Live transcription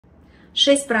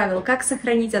6 правил, как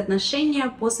сохранить отношения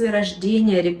после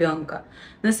рождения ребенка.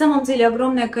 На самом деле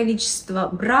огромное количество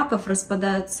браков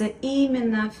распадаются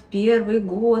именно в первый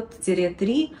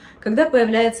год-3, когда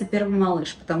появляется первый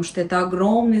малыш, потому что это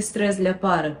огромный стресс для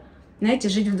пары. Знаете,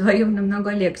 жить вдвоем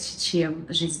намного легче, чем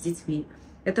жить с детьми.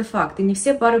 Это факт. И не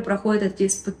все пары проходят эти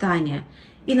испытания.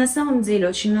 И на самом деле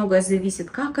очень многое зависит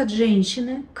как от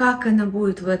женщины, как она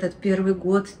будет в этот первый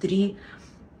год-3,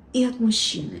 и от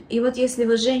мужчины. И вот если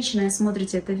вы женщина и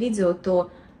смотрите это видео,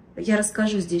 то я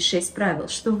расскажу здесь 6 правил,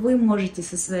 что вы можете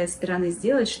со своей стороны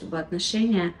сделать, чтобы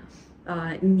отношения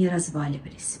не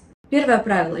разваливались. Первое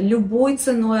правило. Любой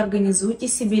ценой организуйте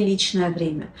себе личное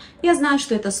время. Я знаю,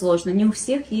 что это сложно. Не у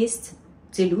всех есть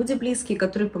те люди близкие,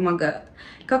 которые помогают.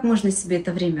 Как можно себе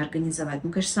это время организовать?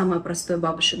 Ну, конечно, самое простое —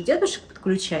 бабушек, дедушек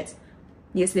подключать,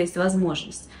 если есть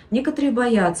возможность. Некоторые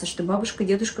боятся, что бабушка,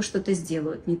 дедушка что-то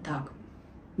сделают не так.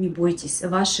 Не бойтесь,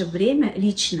 ваше время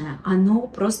личное, оно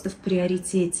просто в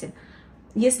приоритете.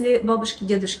 Если бабушки,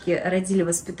 дедушки родили,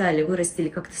 воспитали, вырастили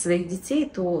как-то своих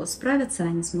детей, то справятся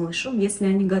они с малышом, если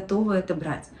они готовы это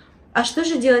брать. А что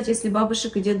же делать, если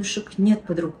бабушек и дедушек нет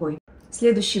под рукой?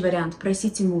 Следующий вариант –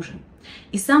 просите мужа.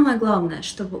 И самое главное,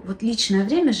 чтобы вот личное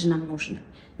время же нам нужно.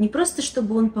 Не просто,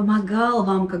 чтобы он помогал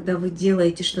вам, когда вы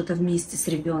делаете что-то вместе с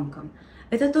ребенком.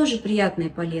 Это тоже приятно и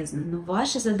полезно, но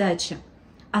ваша задача –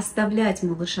 оставлять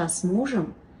малыша с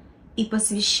мужем и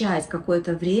посвящать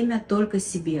какое-то время только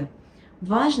себе.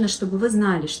 Важно, чтобы вы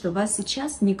знали, что вас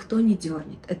сейчас никто не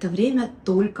дернет. Это время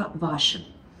только ваше.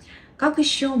 Как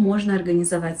еще можно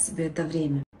организовать себе это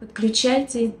время?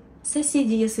 Подключайте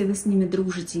соседей, если вы с ними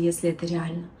дружите, если это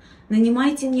реально.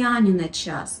 Нанимайте няню на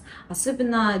час.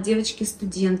 Особенно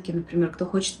девочки-студентки, например, кто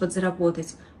хочет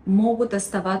подзаработать, могут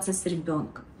оставаться с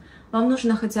ребенком. Вам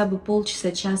нужно хотя бы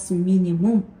полчаса-час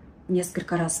минимум,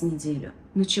 несколько раз в неделю.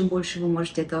 Но чем больше вы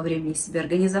можете этого времени себе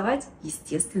организовать,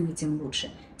 естественно, тем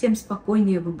лучше, тем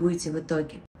спокойнее вы будете в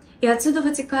итоге. И отсюда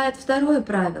вытекает второе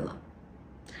правило.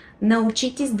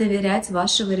 Научитесь доверять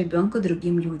вашего ребенка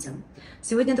другим людям.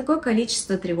 Сегодня такое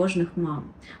количество тревожных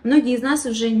мам. Многие из нас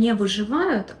уже не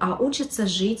выживают, а учатся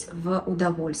жить в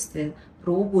удовольствии,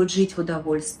 пробуют жить в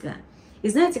удовольствии. И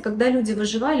знаете, когда люди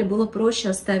выживали, было проще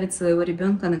оставить своего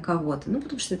ребенка на кого-то. Ну,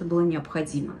 потому что это было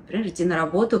необходимо. Например, идти на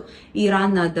работу и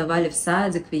рано отдавали в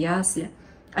садик, в ясли.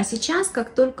 А сейчас, как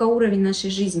только уровень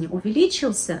нашей жизни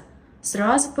увеличился,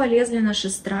 сразу полезли наши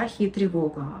страхи и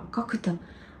тревога. А как это?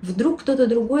 Вдруг кто-то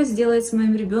другой сделает с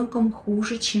моим ребенком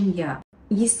хуже, чем я.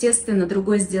 Естественно,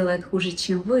 другой сделает хуже,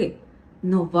 чем вы.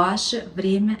 Но ваше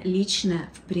время личное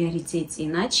в приоритете.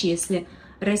 Иначе, если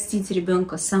растить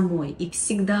ребенка самой и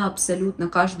всегда, абсолютно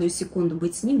каждую секунду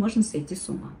быть с ним, можно сойти с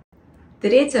ума.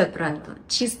 Третье правило.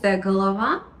 Чистая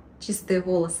голова, чистые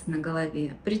волосы на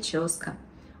голове, прическа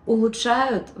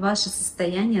улучшают ваше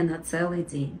состояние на целый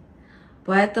день.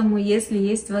 Поэтому, если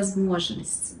есть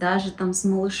возможность, даже там с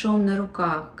малышом на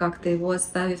руках, как-то его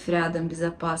оставив рядом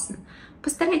безопасно,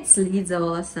 постарайтесь следить за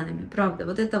волосами. Правда,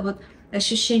 вот это вот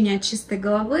ощущение чистой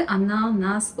головы, она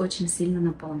нас очень сильно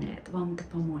наполняет. Вам это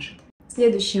поможет.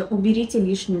 Следующее. Уберите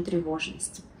лишнюю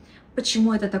тревожность.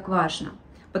 Почему это так важно?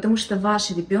 Потому что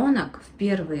ваш ребенок в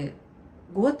первый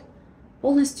год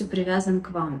полностью привязан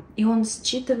к вам, и он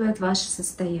считывает ваше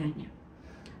состояние.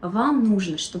 Вам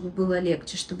нужно, чтобы было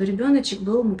легче, чтобы ребеночек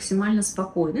был максимально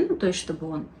спокойный, ну то есть чтобы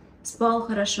он спал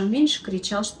хорошо, меньше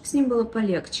кричал, чтобы с ним было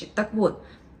полегче. Так вот,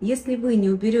 если вы не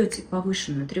уберете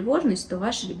повышенную тревожность, то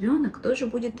ваш ребенок тоже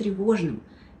будет тревожным,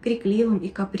 крикливым и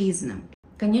капризным.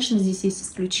 Конечно, здесь есть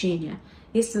исключения.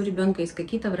 Если у ребенка есть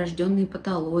какие-то врожденные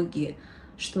патологии,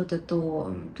 что-то,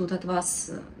 то тут от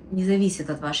вас не зависит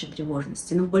от вашей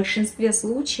тревожности. Но в большинстве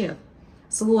случаев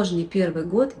сложный первый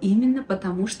год именно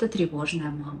потому, что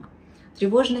тревожная мама.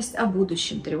 Тревожность о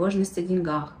будущем, тревожность о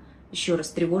деньгах. Еще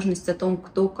раз, тревожность о том,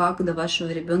 кто как до вашего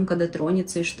ребенка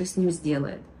дотронется и что с ним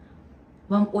сделает.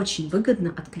 Вам очень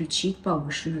выгодно отключить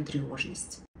повышенную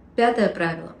тревожность. Пятое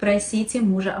правило. Просите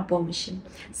мужа о помощи.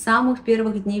 С самых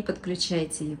первых дней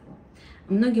подключайте его.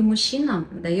 Многим мужчинам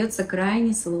дается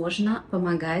крайне сложно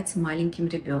помогать маленьким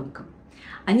ребенкам.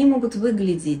 Они могут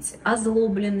выглядеть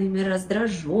озлобленными,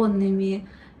 раздраженными,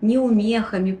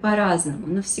 неумехами по-разному,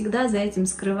 но всегда за этим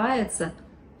скрывается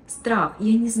страх.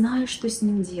 Я не знаю, что с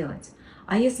ним делать.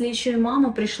 А если еще и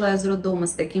мама пришла из роддома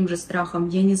с таким же страхом,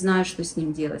 я не знаю, что с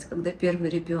ним делать, когда первый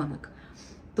ребенок,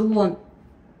 то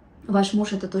ваш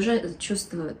муж это тоже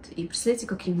чувствует. И представляете,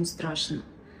 как ему страшно.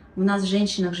 У нас в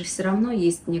женщинах же все равно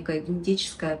есть некая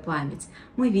генетическая память.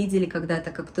 Мы видели когда-то,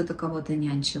 как кто-то кого-то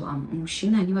нянчил, а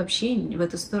мужчины, они вообще в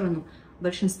эту сторону,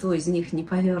 большинство из них не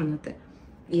повернуты.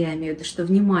 Я имею в виду, что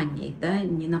внимание их, да,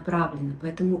 не направлено,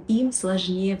 поэтому им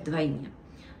сложнее вдвойне.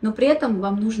 Но при этом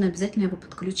вам нужно обязательно его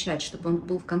подключать, чтобы он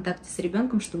был в контакте с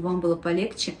ребенком, чтобы вам было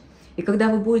полегче. И когда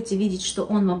вы будете видеть, что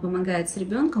он вам помогает с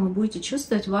ребенком, вы будете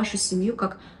чувствовать вашу семью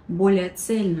как более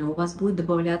цельную, у вас будет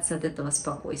добавляться от этого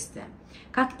спокойствия.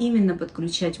 Как именно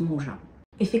подключать мужа?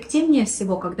 Эффективнее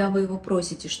всего, когда вы его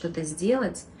просите что-то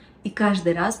сделать, и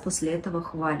каждый раз после этого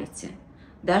хвалите.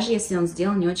 Даже если он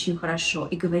сделал не очень хорошо,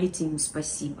 и говорите ему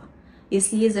спасибо.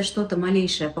 Если есть за что-то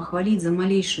малейшее, похвалить за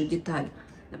малейшую деталь.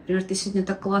 Например, ты сегодня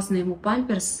так классно ему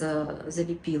памперс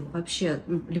залепил, вообще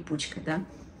липучкой, да?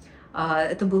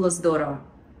 Это было здорово.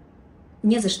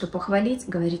 Не за что похвалить,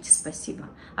 говорите спасибо.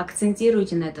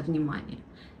 Акцентируйте на это внимание.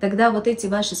 Тогда вот эти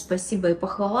ваши спасибо и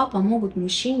похвала помогут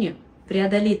мужчине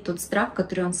преодолеть тот страх,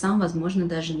 который он сам, возможно,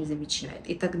 даже не замечает.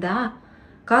 И тогда,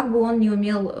 как бы он не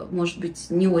умел, может быть,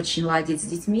 не очень ладить с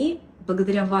детьми,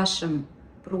 благодаря вашим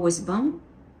просьбам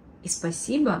и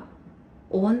спасибо,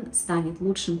 он станет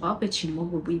лучшим папой, чем мог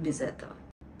бы быть без этого.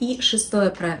 И 6-е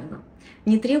правило.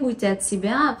 Не требуйте от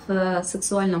себя в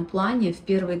сексуальном плане в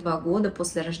первые 2 года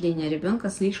после рождения ребенка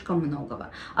слишком многого.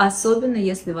 Особенно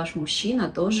если ваш мужчина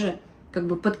тоже как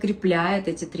бы подкрепляет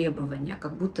эти требования,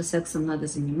 как будто сексом надо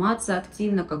заниматься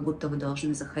активно, как будто вы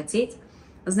должны захотеть.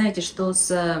 Знаете, что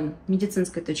с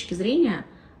медицинской точки зрения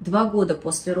 2 года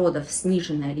после родов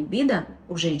сниженная либидо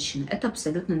у женщины – это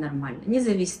абсолютно нормально. Не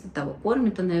зависит от того,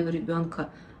 кормит она его ребенка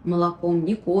молоком,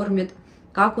 не кормит,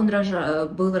 как он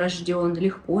был рожден,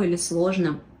 легко или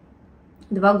сложно.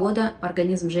 2 года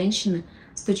организм женщины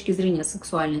с точки зрения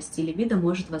сексуальности и либидо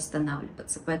может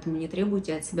восстанавливаться, поэтому не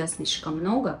требуйте от себя слишком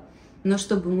много. Но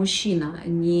чтобы мужчина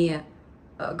не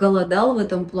голодал в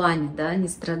этом плане, да, не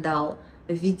страдал,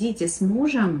 введите с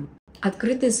мужем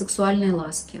открытые сексуальные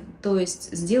ласки. То есть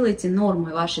сделайте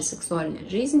нормой вашей сексуальной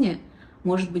жизни,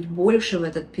 может быть, больше в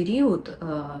этот период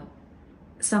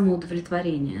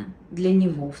самоудовлетворения для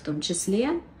него в том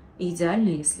числе. И идеально,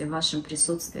 если в вашем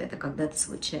присутствии это когда-то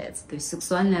случается. То есть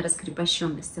сексуальная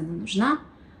раскрепощенность, она нужна,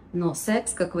 но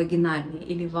секс как вагинальный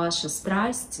или ваша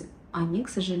страсть, они, к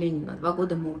сожалению, на 2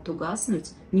 года могут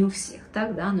угаснуть. Не у всех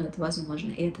так, да, но это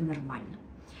возможно, и это нормально.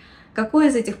 Какое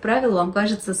из этих правил вам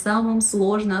кажется самым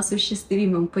сложно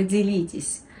осуществимым?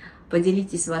 Поделитесь.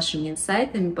 Поделитесь вашими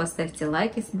инсайтами, поставьте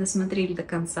лайк, если досмотрели до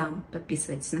конца,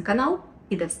 подписывайтесь на канал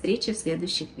и до встречи в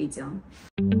следующих видео.